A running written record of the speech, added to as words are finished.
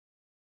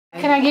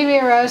Can I give you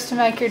a rose to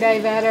make your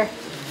day better?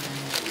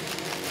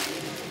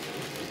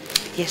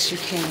 Yes, you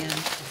can.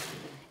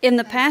 In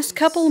the past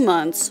couple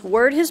months,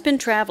 word has been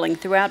traveling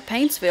throughout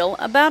Paintsville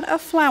about a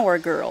flower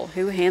girl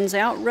who hands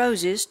out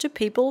roses to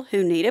people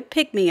who need a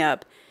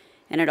pick-me-up.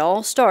 And it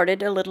all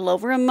started a little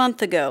over a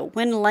month ago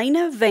when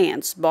Laynah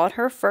Vance bought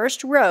her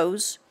first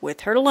rose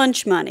with her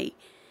lunch money.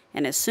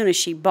 And as soon as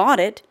she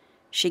bought it,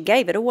 she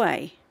gave it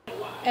away.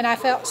 And I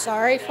felt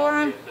sorry for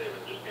them,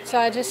 so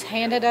I just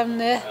handed them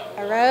a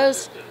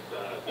rose,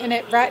 and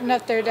it brightened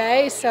up their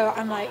day. So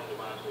I'm like,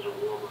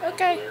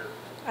 okay,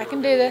 I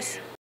can do this.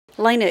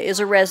 Laynah is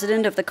a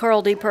resident of the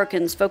Carl D.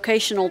 Perkins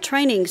Vocational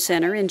Training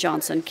Center in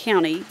Johnson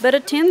County, but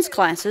attends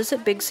classes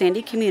at Big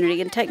Sandy Community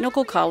and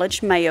Technical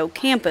College Mayo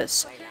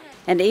campus.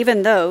 And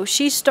even though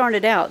she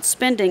started out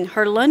spending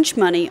her lunch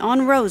money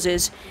on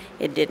roses,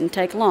 it didn't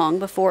take long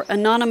before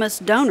anonymous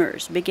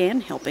donors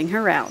began helping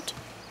her out.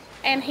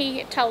 And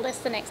he told us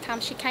the next time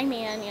she came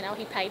in, you know,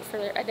 he paid for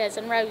a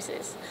dozen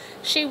roses.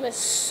 She was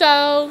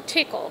so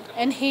tickled.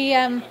 And he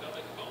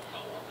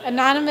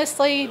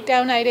anonymously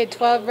donated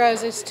 12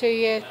 roses to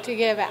you to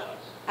give out.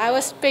 I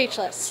was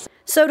speechless.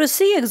 So to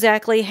see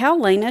exactly how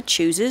Laynah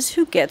chooses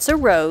who gets a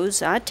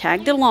rose, I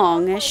tagged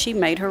along as she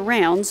made her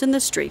rounds in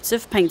the streets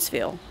of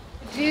Paintsville.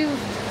 Would you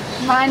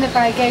mind if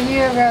I gave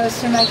you a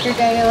rose to make your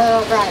day a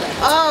little brighter?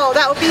 Oh,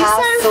 that would be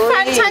so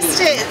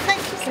fantastic.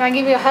 Thank you. Can I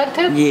give you a hug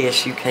too?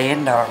 Yes, you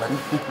can, darling.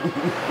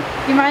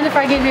 You mind if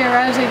I give you a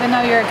rose even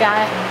though you're a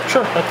guy?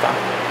 Sure, that's fine.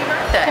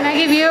 Can I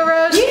give you a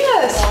rose?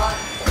 Yes.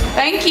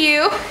 Thank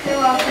you. You're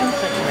welcome.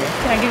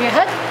 Can I give you a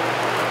hug?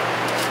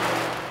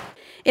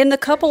 In the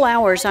couple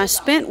hours I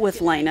spent with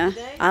Laynah,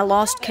 I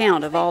lost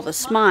count of all the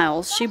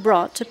smiles she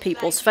brought to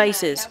people's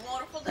faces.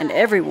 And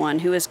everyone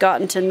who has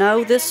gotten to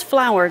know this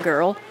flower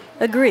girl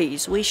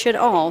agrees we should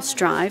all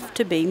strive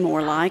to be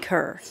more like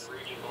her.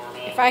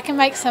 If I can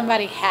make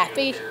somebody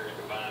happy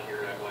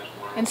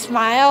and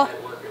smile,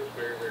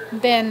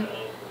 then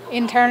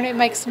in turn it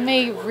makes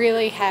me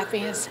really happy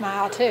and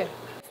smile too.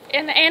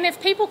 And if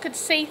people could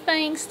see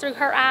things through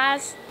her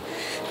eyes,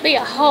 it'd be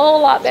a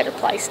whole lot better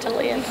place to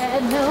live. We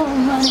had no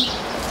money,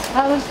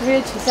 I was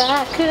rich as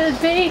I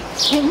could be,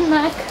 in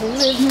my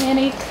coat of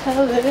many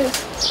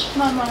colors,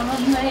 my mama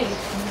made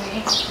for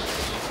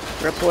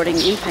me. Reporting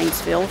in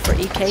Paintsville for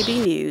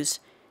EKB News,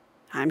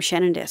 I'm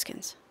Shannon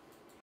Deskins.